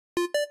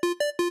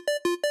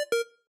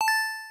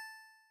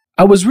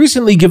I was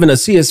recently given a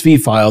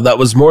CSV file that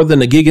was more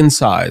than a gig in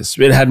size.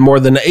 It had more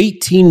than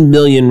 18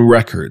 million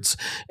records,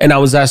 and I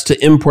was asked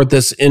to import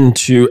this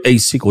into a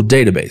SQL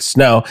database.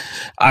 Now,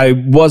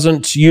 I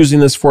wasn't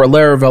using this for a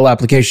Laravel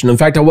application. In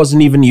fact, I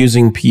wasn't even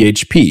using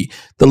PHP.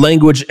 The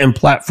language and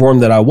platform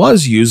that I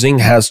was using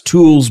has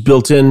tools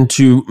built in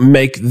to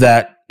make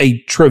that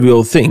a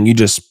trivial thing. You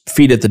just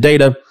feed it the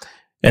data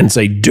and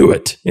say, do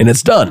it, and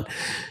it's done.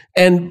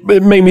 And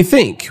it made me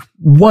think,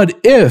 what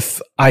if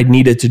I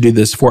needed to do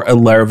this for a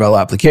Laravel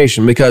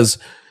application? Because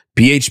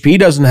PHP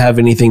doesn't have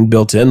anything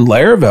built in.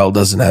 Laravel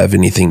doesn't have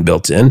anything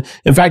built in.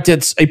 In fact,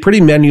 it's a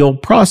pretty manual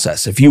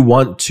process if you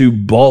want to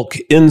bulk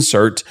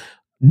insert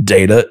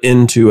data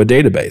into a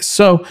database.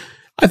 So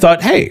I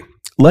thought, hey,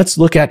 let's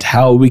look at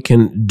how we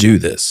can do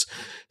this.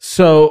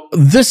 So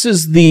this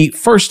is the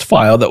first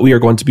file that we are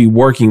going to be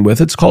working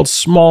with. It's called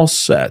small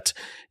set.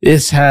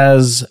 This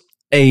has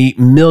 1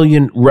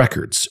 million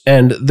records,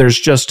 and there's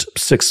just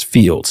 6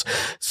 fields.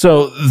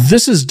 So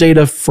this is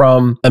data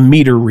from a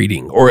meter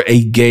reading or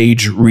a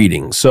gauge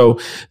reading. So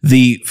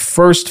the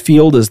first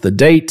field is the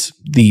date.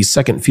 The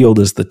second field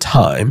is the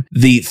time.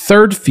 The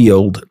third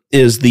field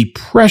is the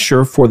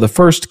pressure for the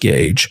first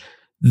gauge.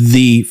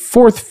 The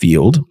fourth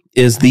field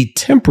is the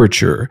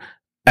temperature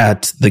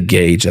at the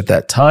gauge at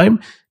that time.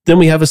 Then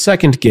we have a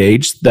second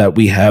gauge that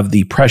we have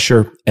the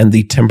pressure and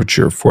the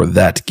temperature for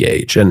that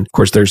gauge. And of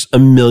course, there's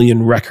 1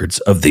 million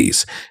records of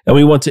these. And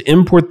we want to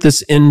import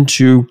this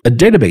into a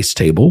database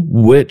table,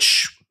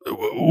 which,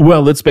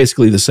 well, it's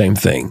basically the same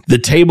thing. The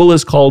table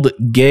is called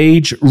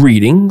gauge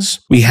readings.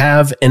 We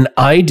have an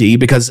ID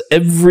because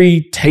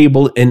every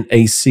table in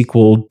a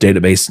SQL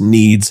database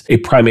needs a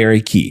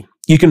primary key.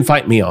 You can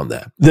fight me on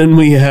that. Then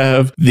we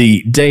have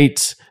the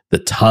date, the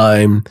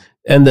time,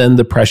 and then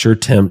the pressure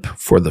temp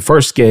for the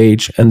first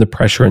gauge and the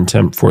pressure and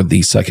temp for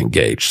the second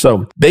gauge.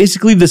 So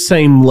basically the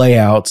same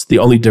layouts. The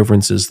only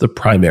difference is the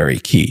primary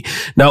key.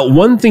 Now,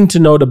 one thing to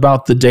note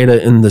about the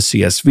data in the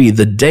CSV,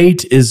 the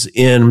date is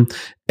in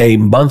a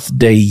month,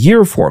 day,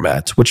 year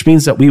format, which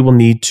means that we will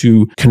need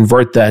to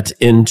convert that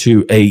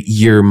into a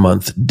year,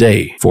 month,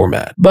 day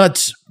format.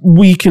 But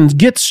we can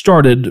get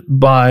started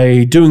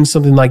by doing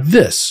something like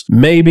this.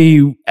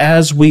 Maybe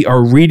as we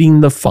are reading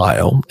the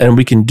file, and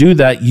we can do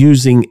that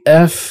using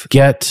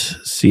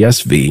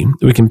fgetCSV,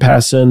 we can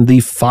pass in the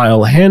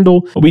file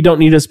handle. We don't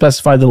need to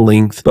specify the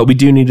length, but we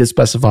do need to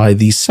specify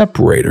the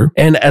separator.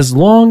 And as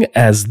long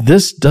as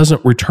this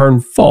doesn't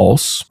return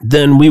false,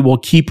 then we will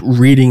keep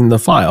reading the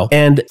file.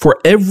 And for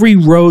every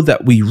row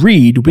that we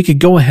read, we could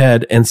go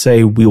ahead and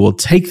say we will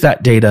take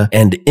that data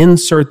and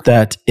insert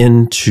that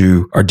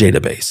into our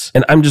database.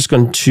 And I'm just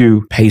going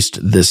to paste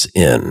this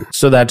in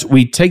so that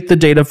we take the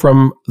data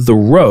from the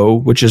row,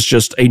 which is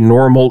just a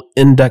normal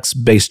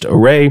index-based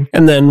array,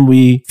 and then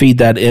we feed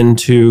that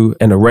into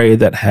an array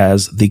that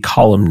has the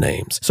column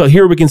names. So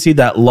here we can see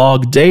that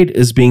log date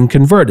is being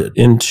converted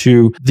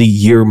into the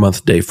year,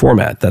 month, day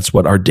format. That's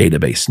what our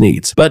database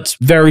needs. But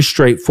very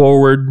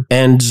straightforward,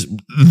 and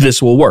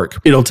this will work.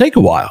 It'll take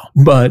a while,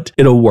 but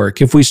it'll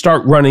work. If we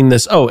start running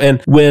this,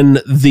 and when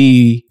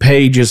the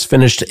page is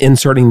finished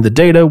inserting the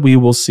data, we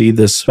will see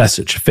this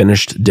message,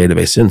 finished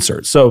database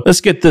insert. So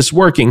let's get this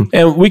working,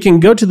 and we can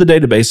go to the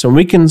database and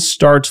we can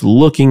start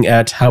looking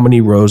at how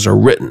many rows are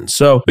written.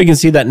 So we can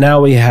see that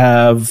now we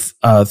have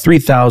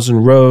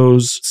 3,000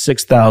 rows,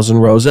 6,000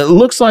 rows. It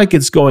looks like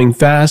it's going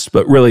fast,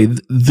 but really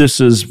this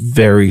is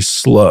very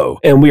slow.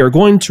 And we are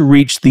going to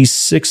reach the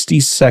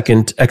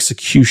 60-second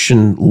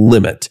execution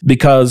limit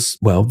because,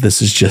 well,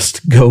 this is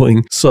just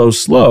going so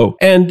slow.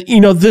 And,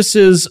 this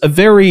is a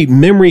very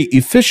memory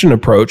efficient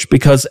approach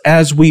because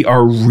as we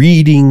are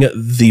reading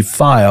the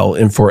file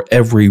and for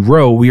every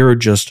row, we are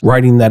just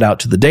writing that out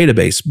to the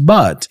database.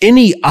 But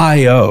any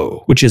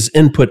I/O, which is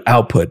input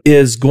output,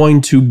 is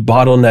going to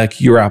bottleneck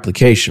your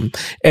application.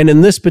 And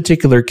in this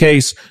particular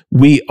case,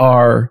 we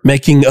are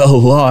making a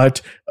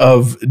lot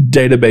of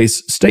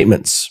database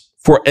statements.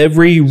 For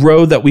every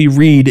row that we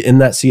read in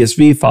that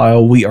CSV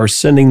file, we are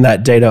sending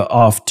that data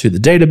off to the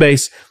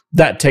database.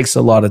 That takes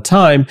a lot of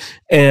time,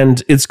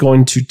 and it's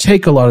going to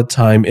take a lot of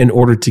time in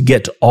order to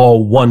get to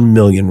all 1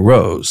 million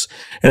rows.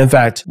 And in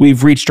fact,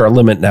 we've reached our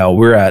limit now.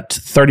 We're at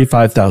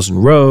 35,000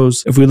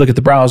 rows. If we look at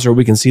the browser,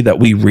 we can see that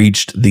we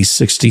reached the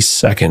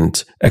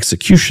 60-second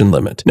execution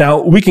limit.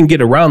 Now, we can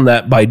get around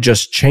that by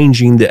just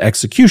changing the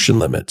execution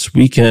limit.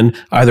 We can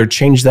either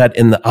change that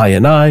in the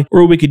INI,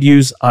 or we could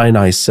use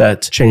INI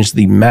set, change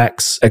the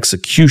max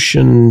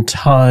execution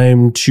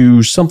time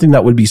to something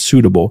that would be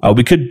suitable.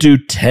 We could do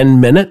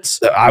 10 minutes.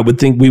 I would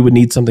think we would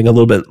need something a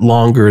little bit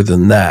longer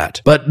than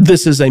that. But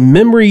this is a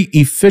memory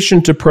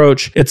efficient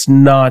approach. It's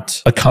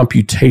not a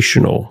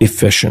computational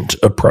efficient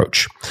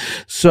approach.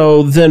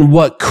 So then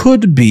what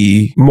could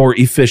be more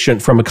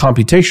efficient from a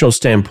computational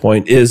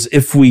standpoint is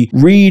if we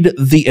read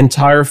the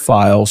entire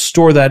file,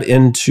 store that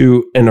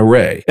into an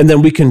array, and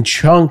then we can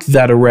chunk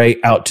that array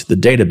out to the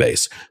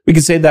database. We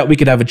could say that we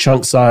could have a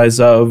chunk size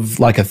of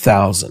like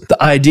 1,000.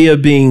 The idea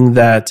being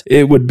that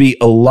it would be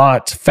a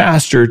lot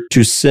faster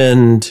to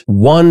send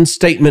one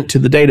statement statement to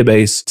the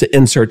database to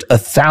insert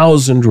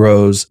 1,000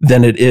 rows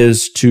than it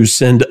is to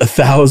send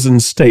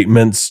 1,000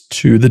 statements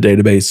to the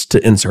database to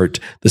insert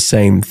the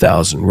same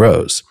 1,000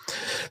 rows.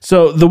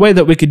 So the way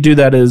that we could do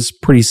that is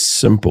pretty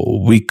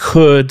simple. We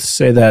could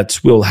say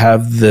that we'll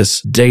have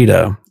this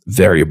data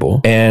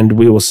variable, and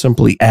we will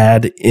simply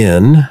add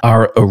in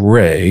our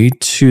array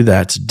to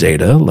that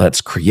data. Let's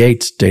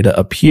create data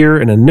up here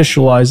and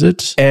initialize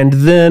it. And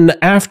then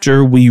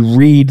after we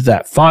read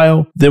that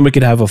file, then we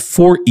could have a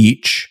for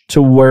each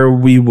to where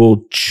we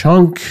will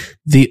chunk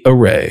the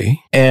array,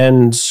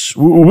 and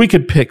we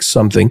could pick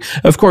something.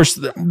 Of course,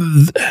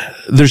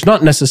 there's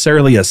not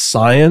necessarily a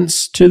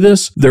science to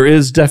this. There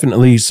is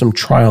definitely some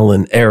trial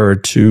and error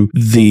to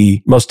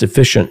the most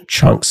efficient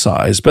chunk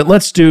size, but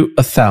let's do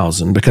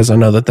 1,000 because I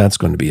know that that's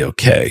going to be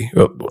okay.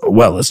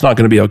 Well, it's not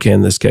going to be okay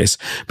in this case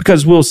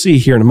because we'll see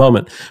here in a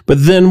moment,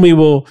 but then we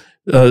will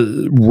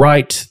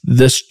write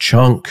this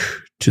chunk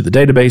to the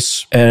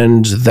database,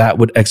 and that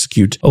would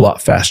execute a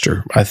lot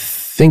faster. I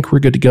think we're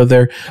good to go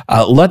there.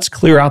 Let's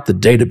clear out the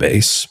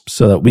database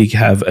so that we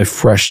have a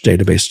fresh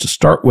database to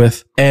start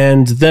with.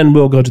 And then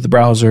we'll go to the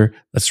browser.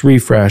 Let's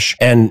refresh.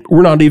 And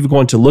we're not even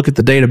going to look at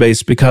the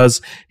database because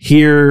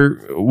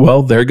here,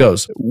 well, there it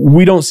goes.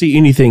 We don't see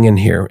anything in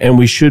here, and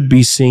we should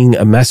be seeing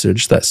a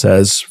message that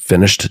says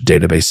finished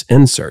database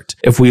insert.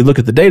 If we look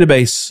at the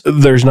database,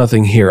 there's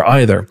nothing here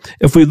either.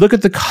 If we look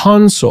at the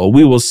console,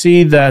 we will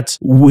see that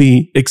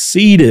we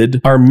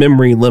exceeded our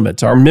memory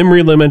limit. Our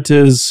memory limit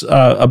is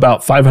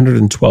about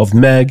 512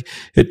 meg.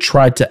 It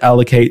tried to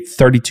allocate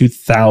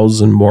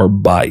 32,000 more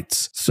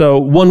bytes. So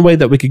one way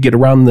that we could get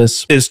around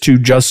this is to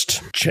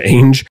just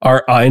change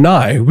our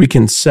INI. We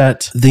can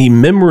set the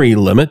memory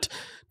limit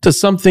to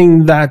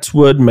something that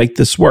would make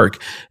this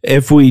work.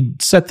 If we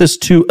set this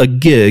to a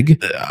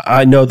gig,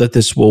 I know that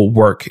this will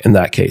work in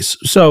that case.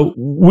 So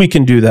we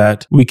can do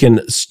that. We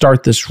can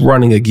start this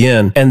running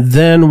again, and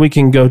then we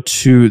can go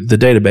to the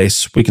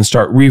database. We can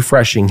start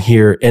refreshing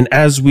here. And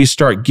as we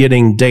start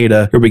getting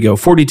data, here we go,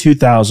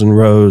 42,000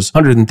 rows,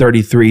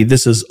 133.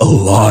 This is a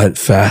lot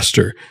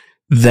faster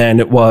than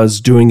it was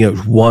doing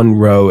it one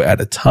row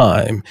at a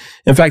time.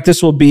 In fact,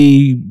 this will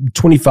be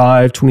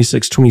 25,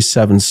 26,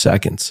 27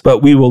 seconds.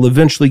 But we will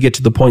eventually get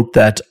to the point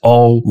that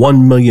all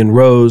 1 million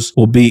rows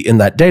will be in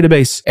that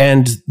database,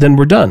 and then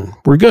we're done.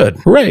 We're good.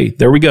 Hooray,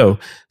 there we go.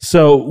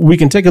 So we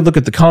can take a look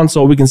at the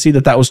console. We can see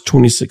that that was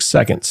 26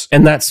 seconds.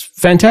 And that's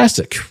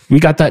fantastic. We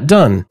got that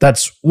done.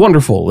 That's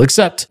wonderful,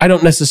 except I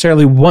don't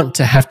necessarily want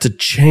to have to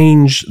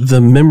change the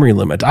memory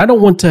limit. I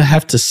don't want to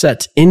have to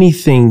set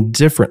anything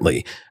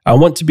differently. I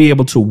want to be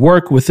able to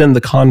work within the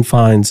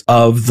confines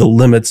of the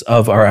limits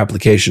of our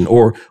application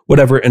or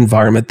whatever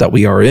environment that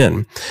we are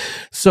in.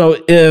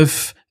 So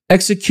if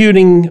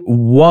executing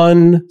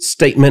one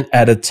statement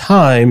at a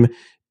time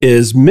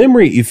is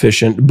memory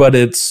efficient, but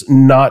it's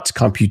not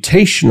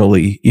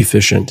computationally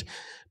efficient,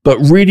 but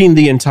reading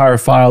the entire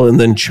file and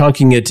then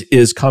chunking it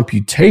is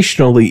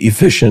computationally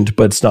efficient,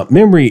 but it's not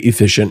memory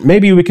efficient,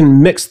 maybe we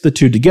can mix the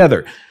two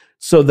together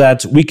so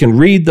that we can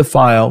read the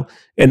file,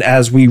 and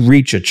as we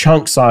reach a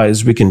chunk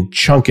size, we can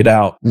chunk it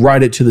out,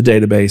 write it to the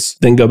database,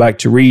 then go back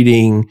to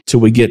reading till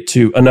we get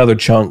to another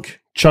chunk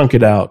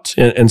it out,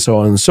 and so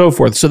on and so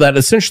forth, so that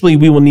essentially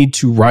we will need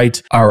to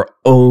write our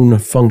own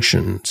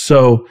function.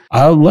 So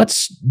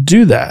let's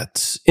do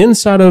that.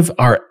 Inside of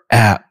our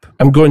app,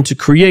 I'm going to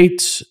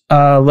create,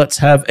 let's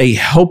have a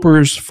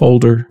helpers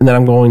folder, and then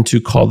I'm going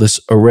to call this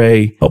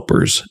array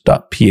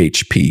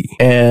helpers.php.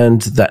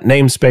 And that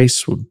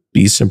namespace will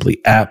be simply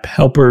app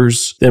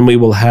helpers. Then we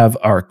will have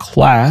our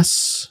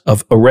class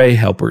of array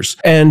helpers.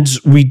 And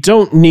we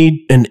don't need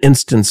an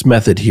instance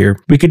method here.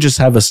 We could just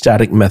have a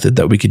static method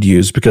that we could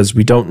use because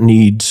we don't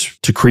need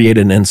to create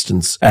an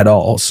instance at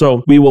all.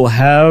 So we will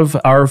have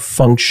our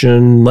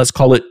function, let's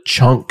call it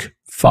chunk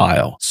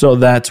file, so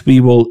that we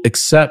will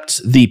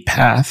accept the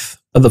path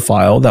of the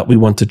file that we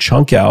want to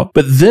chunk out.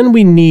 But then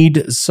we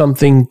need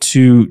something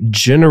to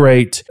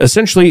generate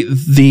essentially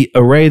the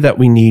array that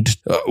we need.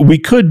 We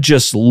could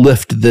just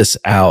lift this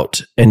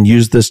out and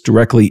use this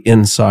directly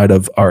inside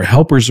of our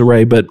helpers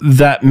array, but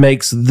that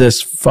makes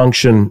this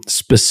function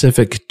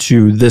specific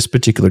to this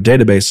particular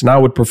database. And I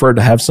would prefer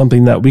to have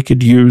something that we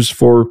could use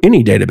for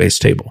any database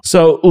table.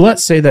 So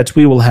let's say that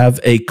we will have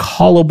a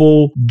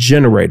callable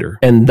generator,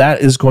 and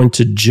that is going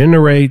to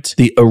generate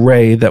the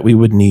array that we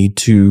would need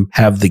to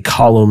have the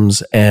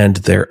columns and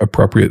their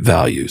appropriate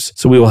values.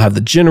 So we will have the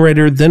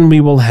generator, then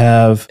we will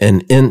have an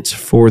int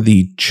for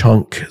the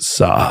chunk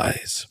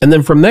size. And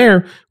then from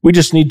there, we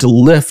just need to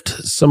lift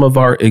some of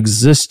our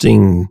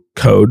existing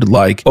code,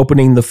 like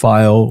opening the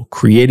file,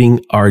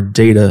 creating our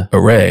data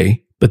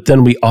array, but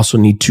then we also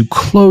need to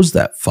close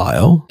that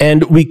file.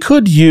 And we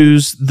could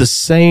use the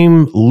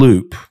same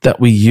loop that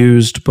we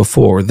used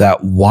before,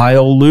 that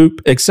while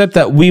loop, except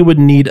that we would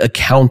need a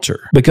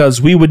counter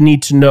because we would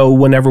need to know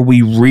whenever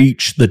we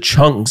reach the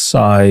chunk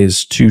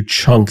size to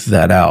chunk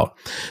that out.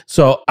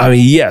 So, I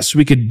mean, yes,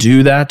 we could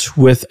do that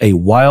with a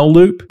while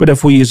loop, but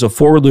if we use a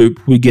for loop,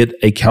 we get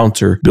a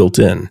counter built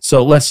in.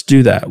 So let's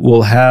do that.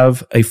 We'll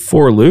have a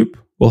for loop.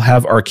 we'll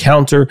have our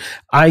counter.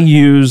 I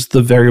use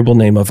the variable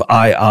name of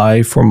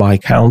II for my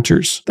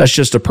counters. That's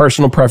just a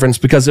personal preference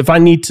because if I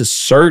need to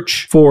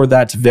search for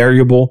that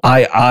variable,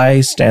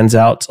 II stands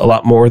out a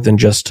lot more than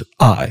just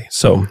I.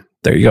 So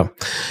there you go.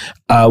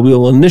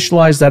 We'll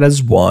initialize that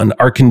as 1.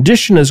 Our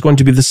condition is going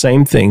to be the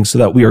same thing so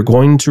that we are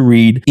going to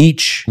read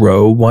each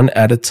row one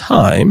at a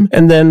time,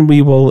 and then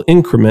we will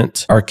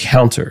increment our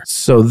counter.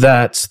 So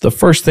that the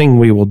first thing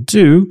we will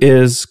do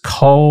is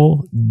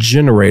call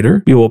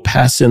generator. We will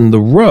pass in the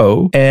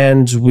row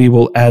and we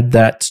will add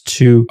that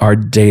to our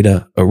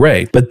data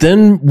array. But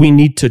then we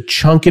need to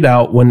chunk it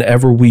out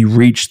whenever we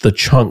reach the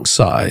chunk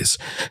size.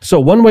 So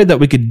one way that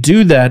we could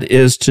do that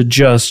is to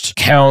just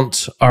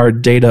count our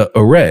data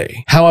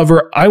array.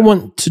 However, I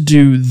want to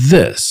do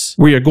this.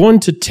 We are going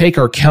to take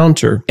our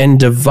counter and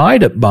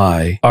divide it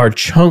by our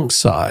chunk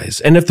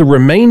size. And if the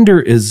remainder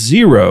is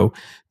 0,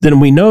 then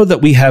we know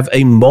that we have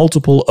a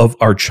multiple of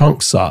our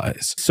chunk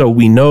size. So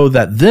we know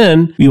that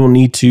then we will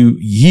need to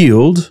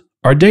yield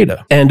our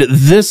data. And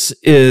this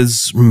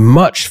is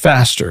much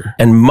faster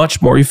and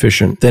much more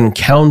efficient than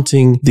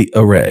counting the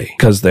array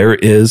because there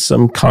is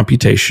some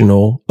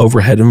computational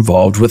overhead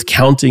involved with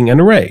counting an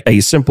array.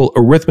 A simple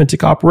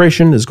arithmetic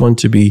operation is going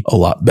to be a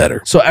lot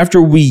better. So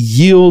after we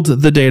yield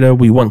the data,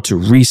 we want to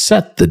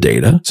reset the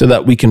data so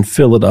that we can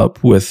fill it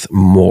up with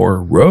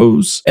more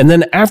rows. And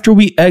then after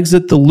we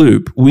exit the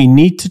loop, we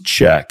need to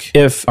check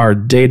if our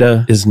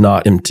data is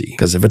not empty,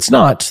 because if it's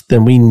not,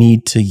 then we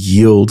need to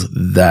yield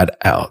that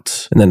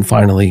out. And then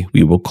finally,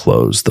 we will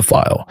close the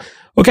file.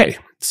 Okay,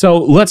 so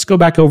let's go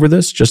back over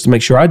this just to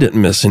make sure I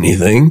didn't miss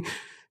anything.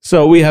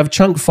 So we have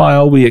chunk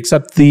file, we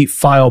accept the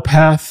file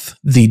path,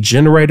 the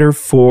generator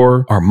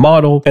for our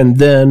model, and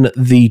then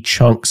the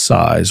chunk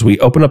size. We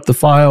open up the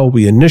file,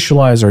 we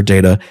initialize our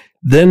data,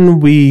 then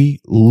we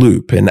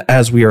loop. And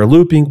as we are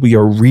looping, we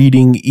are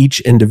reading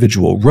each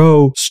individual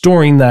row,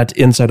 storing that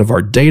inside of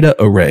our data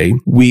array.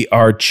 We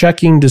are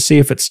checking to see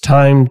if it's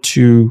time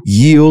to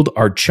yield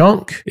our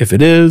chunk. If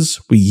it is,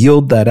 we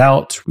yield that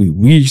out, we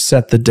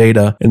reset the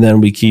data, and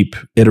then we keep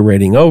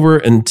iterating over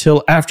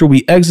until after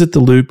we exit the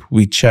loop,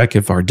 we check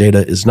if our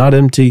data is not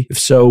empty. If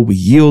so, we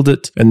yield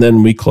it, and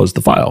then we close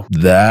the file.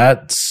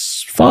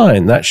 That's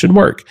fine. That should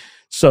work.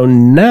 So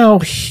now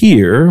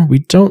here, we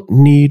don't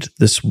need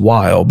this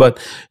while, but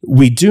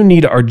we do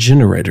need our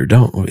generator,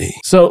 don't we?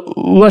 So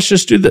let's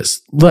just do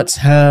this. Let's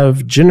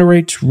have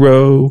generate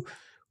row.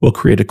 We'll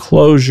create a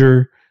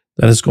closure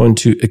that is going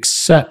to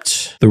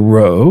accept the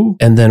row,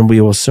 and then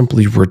we will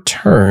simply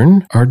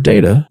return our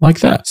data like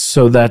that.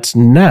 So that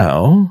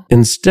now,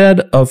 instead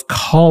of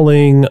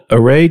calling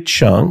array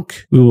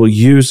chunk, we will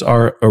use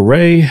our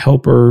array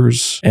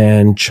helpers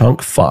and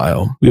chunk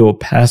file. We will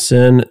pass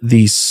in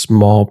the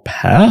small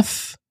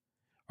path.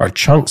 Our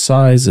chunk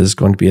size is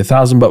going to be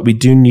 1,000, but we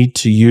do need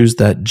to use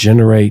that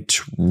generate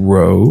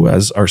row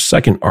as our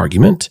second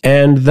argument,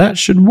 and that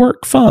should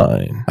work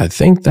fine. I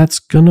think that's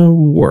gonna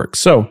work.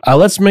 So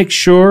let's make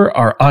sure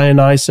our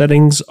INI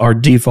settings are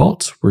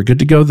default. We're good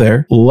to go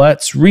there.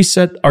 Let's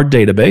reset our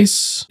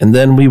database, and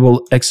then we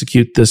will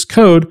execute this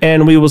code,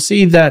 and we will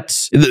see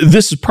that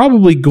this is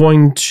probably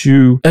going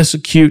to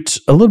execute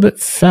a little bit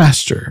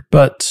faster,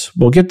 but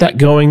we'll get that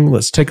going.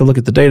 Let's take a look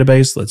at the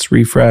database. Let's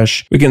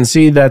refresh. We can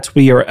see that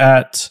we are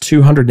at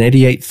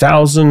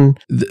 288,000.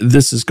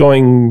 This is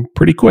going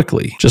pretty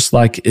quickly, just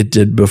like it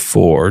did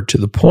before, to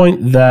the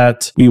point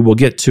that we will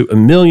get to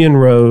 1 million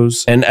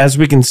rows. And as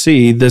we can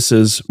see, this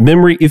is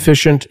memory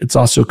efficient. It's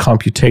also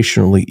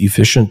computationally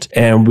efficient,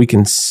 and we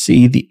can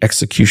see the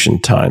execution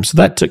time. So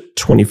that took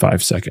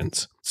 25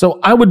 seconds.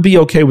 So I would be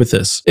okay with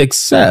this,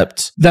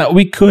 except that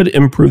we could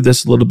improve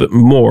this a little bit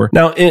more.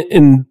 Now,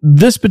 in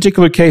this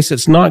particular case,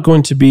 it's not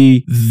going to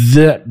be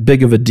that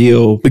big of a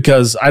deal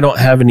because I don't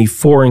have any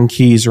foreign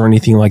keys or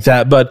anything like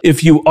that. But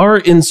if you are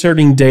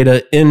inserting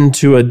data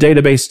into a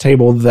database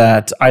table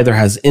that either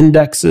has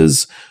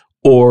indexes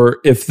or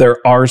if there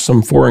are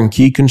some foreign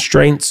key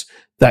constraints,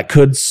 that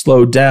could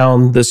slow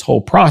down this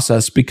whole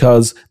process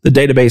because the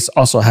database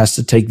also has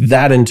to take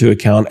that into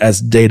account as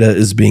data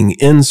is being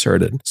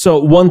inserted. So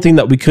one thing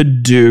that we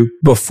could do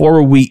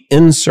before we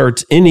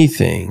insert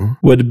anything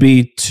would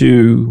be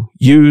to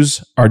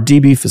use our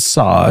DB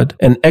facade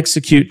and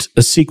execute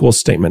a SQL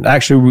statement.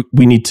 Actually,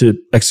 we need to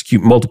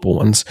execute multiple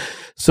ones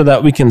so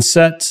that we can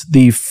set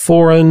the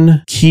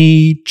foreign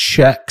key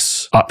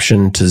checks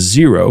option to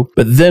 0,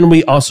 but then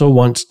we also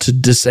want to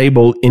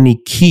disable any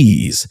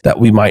keys that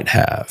we might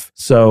have.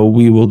 So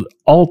we will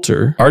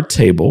alter our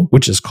table,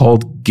 which is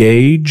called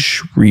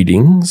gauge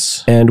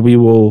readings, and we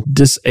will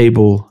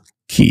disable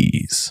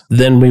keys.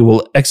 Then we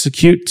will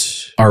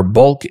execute our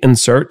bulk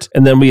insert,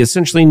 and then we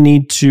essentially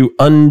need to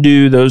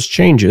undo those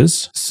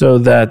changes so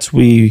that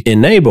we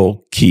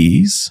enable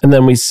keys, and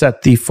then we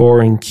set the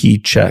foreign key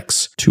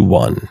checks to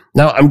 1.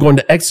 Now I'm going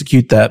to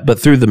execute that, but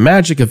through the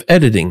magic of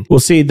editing, we'll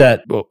see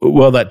that,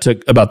 well, that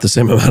took about the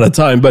same amount of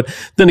time, but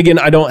then again,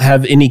 I don't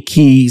have any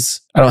keys,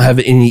 I don't have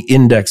any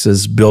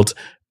indexes built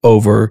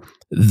over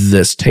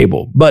this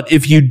table. But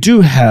if you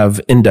do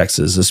have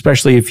indexes,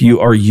 especially if you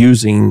are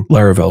using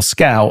Laravel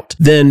Scout,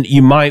 then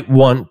you might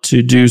want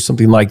to do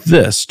something like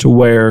this, to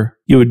where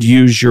you would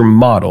use your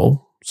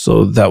model.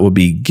 So that would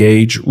be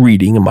gauge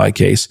reading in my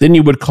case. Then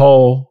you would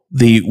call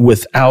the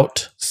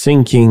without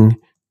syncing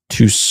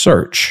to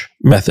search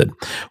method.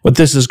 What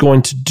this is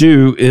going to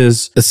do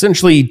is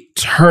essentially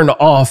turn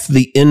off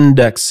the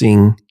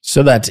indexing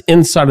so that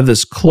inside of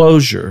this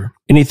closure,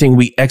 anything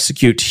we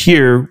execute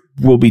here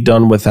will be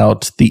done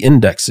without the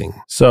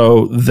indexing.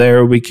 So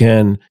there we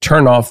can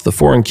turn off the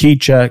foreign key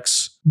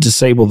checks,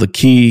 disable the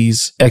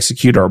keys,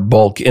 execute our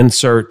bulk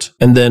insert,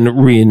 and then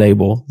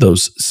re-enable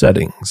those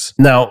settings.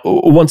 Now,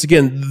 once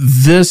again,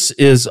 this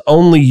is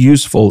only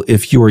useful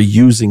if you are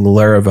using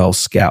Laravel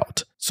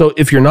Scout. So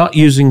if you're not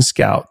using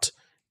Scout,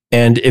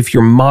 and if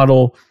your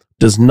model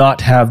does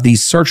not have the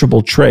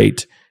searchable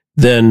trait,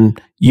 then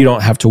you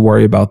don't have to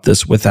worry about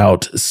this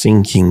without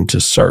syncing to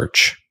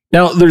search.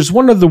 Now, there's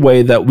one other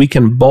way that we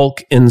can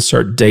bulk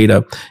insert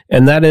data,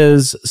 and that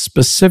is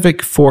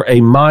specific for a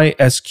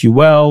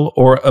MySQL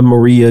or a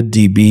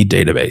MariaDB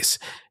database.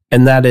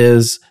 And that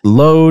is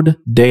load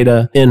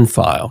data in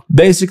file.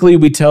 Basically,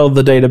 we tell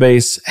the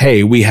database,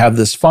 hey, we have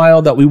this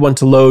file that we want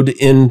to load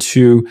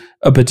into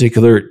a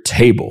particular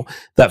table.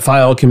 That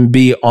file can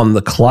be on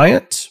the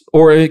client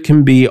or it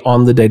can be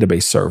on the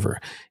database server.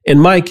 In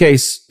my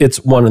case,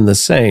 it's one and the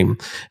same.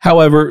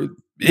 However,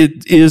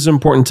 it is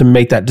important to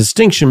make that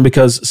distinction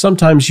because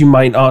sometimes you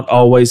might not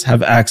always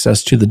have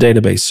access to the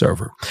database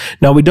server.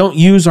 Now, we don't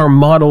use our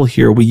model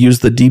here. We use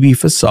the DB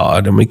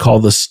facade and we call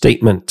the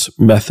statement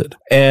method.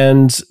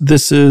 And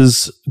this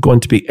is going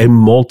to be a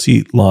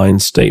multi-line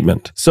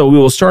statement. So we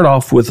will start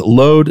off with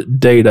load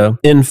data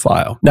in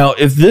file. Now,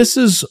 if this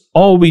is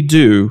all we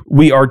do,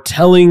 we are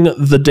telling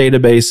the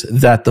database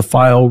that the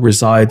file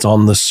resides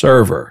on the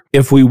server.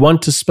 If we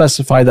want to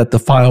specify that the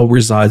file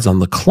resides on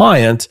the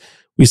client,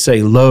 we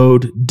say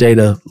load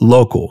data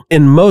local.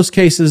 In most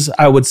cases,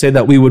 I would say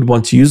that we would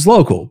want to use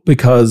local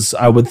because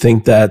I would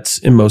think that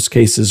in most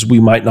cases, we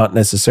might not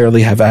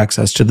necessarily have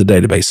access to the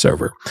database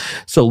server.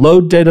 So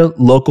load data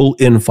local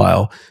in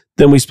file,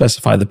 then we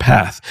specify the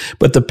path.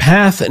 But the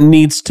path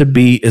needs to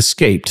be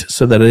escaped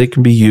so that it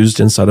can be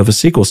used inside of a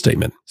SQL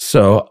statement.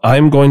 So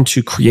I'm going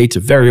to create a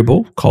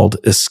variable called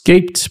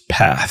escaped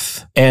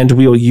path, and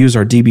we will use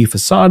our DB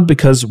facade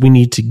because we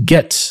need to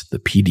get the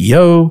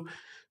PDO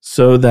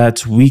so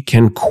that we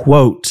can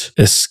quote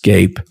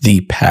escape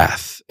the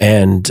path.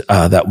 And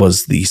that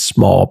was the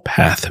small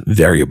path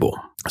variable.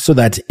 So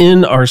that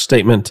in our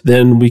statement,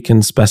 then we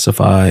can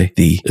specify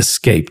the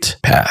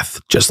escaped path,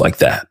 just like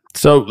that.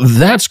 So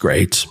that's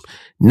great.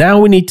 Now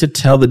we need to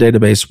tell the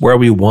database where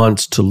we want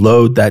to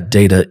load that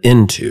data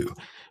into.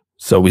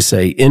 So we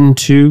say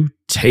into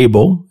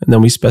table, and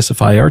then we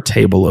specify our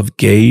table of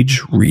gauge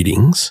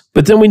readings.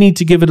 But then we need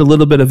to give it a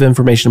little bit of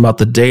information about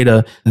the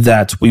data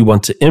that we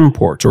want to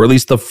import, or at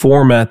least the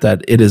format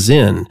that it is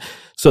in.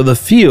 So the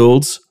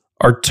fields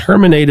are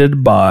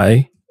terminated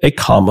by a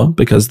comma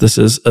because this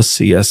is a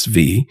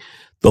CSV.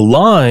 The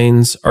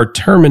lines are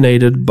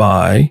terminated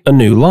by a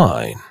new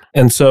line.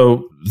 And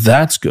so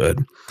that's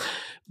good.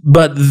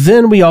 But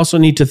then we also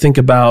need to think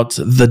about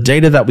the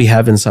data that we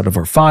have inside of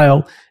our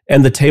file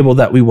and the table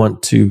that we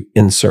want to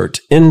insert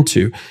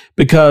into,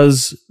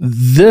 because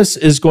this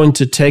is going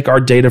to take our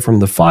data from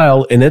the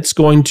file and it's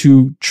going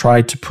to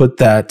try to put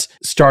that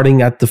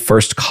starting at the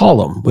first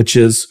column, which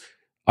is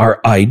our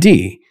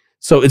ID.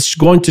 So it's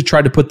going to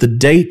try to put the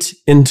date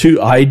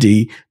into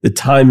ID, the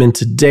time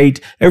into date.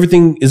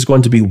 Everything is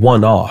going to be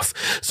one off.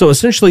 So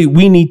essentially,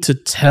 we need to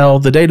tell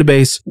the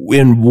database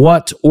in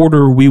what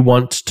order we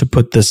want to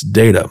put this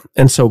data.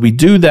 And so we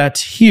do that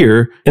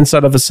here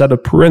inside of a set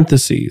of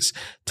parentheses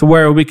to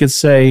where we could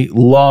say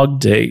log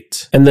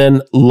date and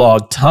then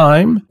log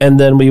time. And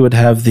then we would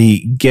have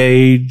the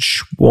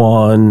gauge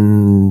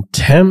one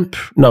temp.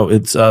 No,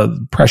 it's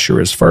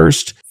pressure is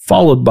first,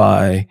 followed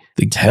by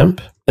the temp.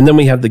 And then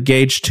we have the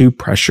gauge 2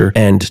 pressure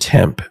and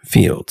temp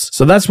fields.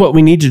 So that's what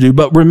we need to do.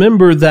 But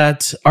remember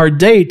that our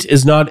date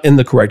is not in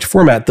the correct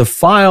format. The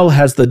file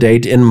has the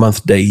date in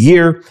month, day,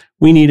 year.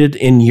 We need it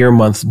in year,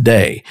 month,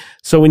 day.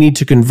 So we need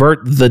to convert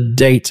the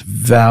date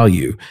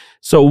value.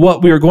 So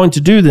what we are going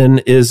to do then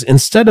is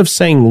instead of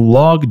saying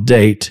log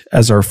date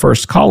as our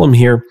first column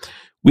here,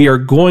 we are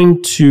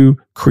going to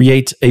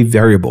create a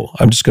variable.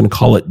 I'm just going to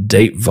call it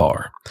date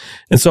var.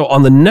 And so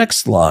on the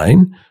next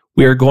line,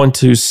 we are going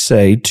to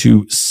say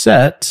to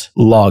set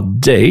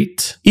log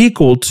date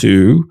equal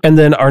to, and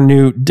then our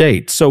new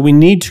date. So we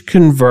need to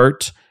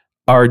convert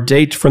our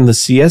date from the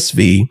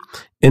CSV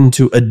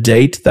into a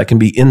date that can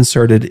be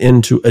inserted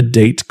into a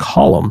date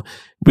column.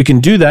 We can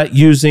do that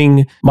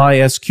using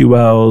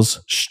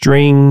MySQL's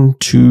string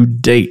to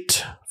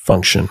date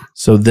function.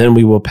 So then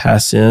we will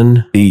pass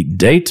in the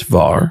date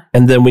var,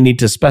 and then we need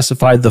to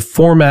specify the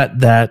format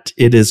that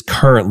it is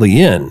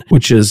currently in,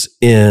 which is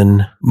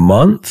in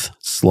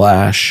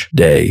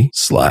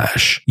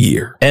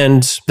month/day/year.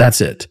 And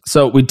that's it.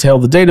 So we tell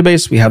the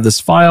database, we have this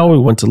file, we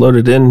want to load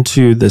it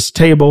into this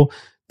table.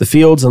 The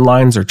fields and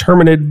lines are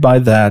terminated by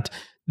that.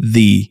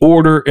 the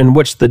order in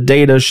which the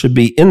data should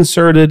be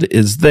inserted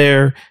is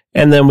there.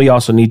 And then we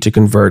also need to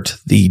convert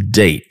the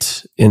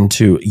date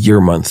into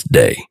year, month,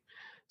 day.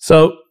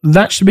 So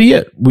that should be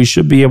it. We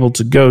should be able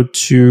to go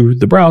to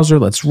the browser.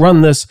 Let's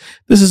run this.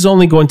 This is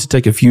only going to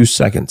take a few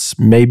seconds,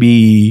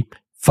 maybe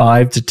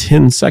 5 to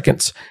 10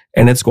 seconds,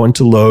 and it's going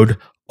to load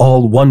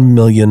all 1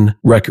 million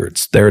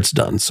records. There, it's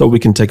done. So we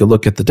can take a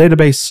look at the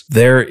database.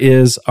 There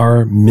is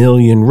our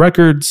million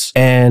records,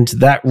 and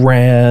that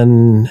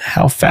ran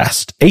how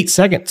fast? 8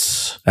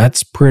 seconds.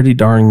 That's pretty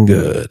darn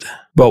good.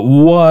 But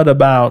what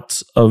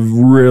about a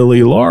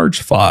really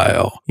large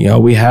file?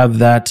 We have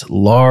that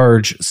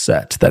large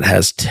set that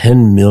has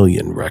 10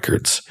 million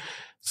records.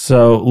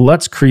 So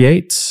let's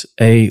create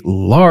a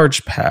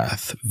large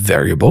path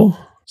variable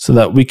so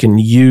that we can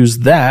use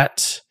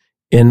that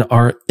in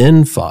our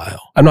in file.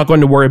 I'm not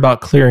going to worry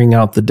about clearing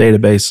out the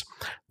database.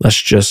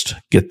 Let's just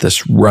get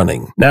this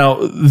running.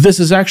 Now, this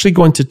is actually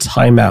going to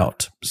time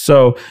out.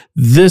 So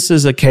this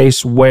is a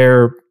case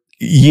where,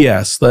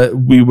 yes,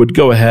 we would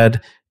go ahead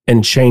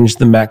and change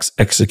the max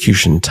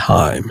execution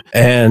time.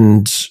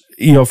 And,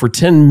 for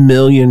 10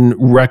 million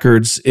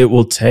records, it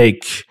will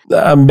take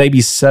maybe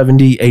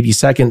 70, 80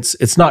 seconds.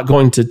 It's not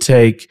going to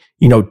take,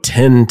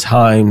 10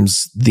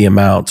 times the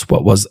amount.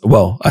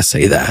 I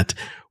say that.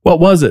 What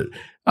was it?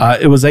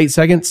 It was 8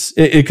 seconds.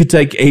 It could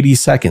take 80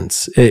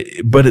 seconds,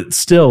 but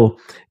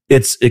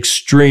it's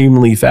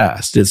extremely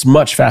fast. It's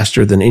much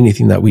faster than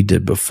anything that we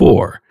did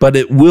before, but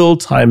it will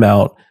time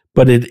out.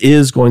 But it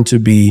is going to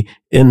be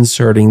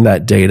inserting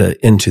that data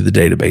into the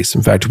database.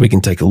 In fact, we can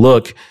take a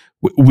look.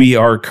 We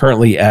are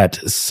currently at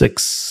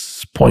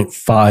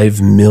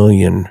 6.5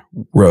 million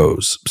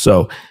rows.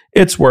 So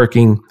it's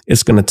working.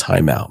 It's going to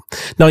time out.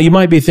 Now, you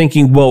might be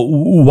thinking, well,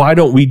 why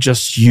don't we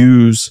just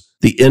use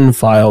the in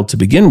file to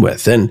begin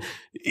with? And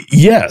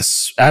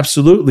yes,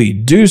 absolutely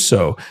do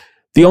so.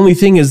 The only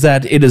thing is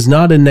that it is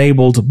not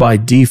enabled by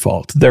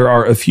default. There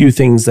are a few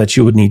things that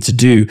you would need to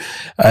do.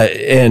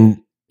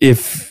 And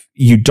if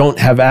you don't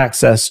have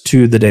access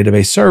to the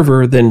database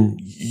server, then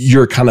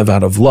you're kind of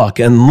out of luck,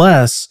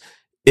 unless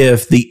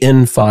if the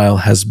in file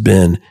has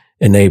been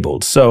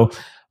enabled. So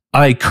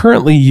I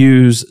currently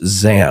use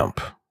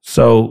XAMPP.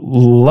 So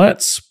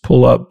let's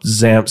pull up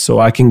XAMPP so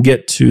I can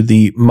get to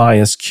the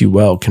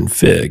MySQL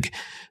config.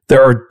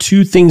 There are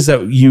two things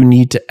that you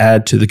need to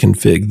add to the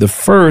config. The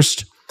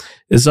first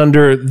is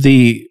under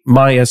the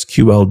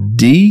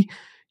MySQL-D.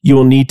 You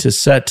will need to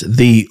set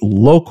the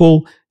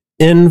local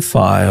in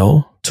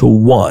file to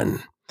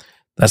 1.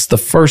 That's the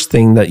first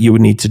thing that you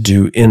would need to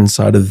do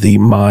inside of the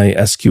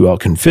MySQL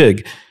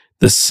config.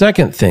 The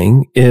second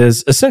thing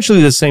is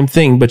essentially the same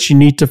thing, but you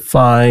need to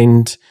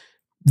find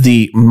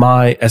the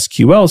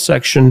MySQL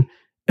section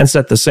and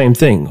set the same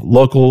thing,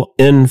 local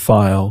in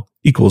file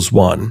equals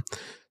 1.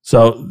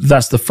 So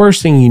that's the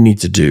first thing you need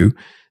to do.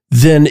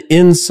 Then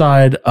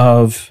inside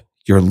of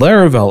your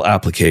Laravel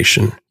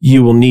application,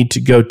 you will need to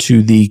go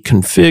to the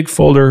config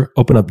folder,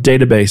 open up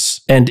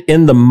database, and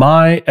in the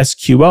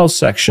MySQL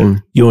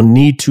section, you'll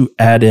need to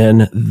add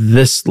in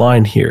this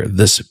line here,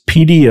 this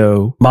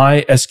PDO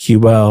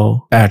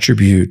MySQL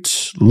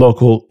attribute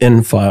local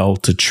in file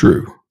to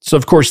true. So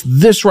of course,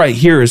 this right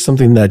here is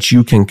something that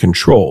you can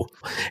control.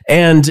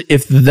 And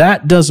if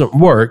that doesn't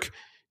work,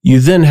 you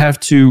then have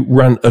to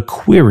run a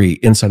query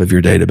inside of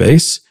your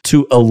database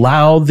to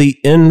allow the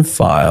in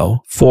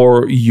file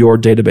for your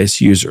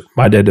database user.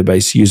 My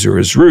database user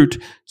is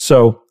root,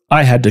 so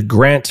I had to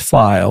grant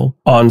file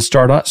on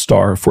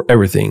star.star for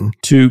everything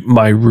to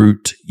my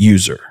root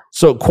user.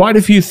 So quite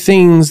a few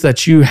things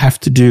that you have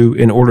to do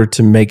in order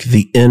to make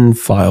the in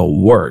file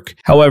work.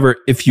 However,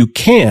 if you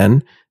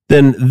can,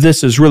 then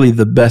this is really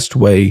the best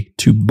way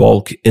to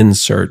bulk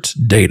insert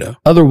data.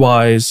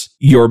 Otherwise,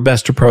 your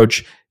best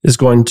approach is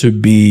going to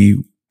be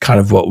kind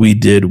of what we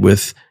did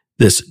with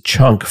this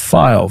chunk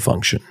file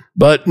function.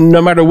 But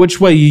no matter which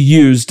way you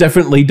use,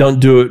 definitely don't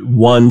do it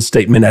one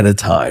statement at a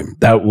time.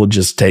 That will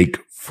just take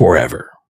forever.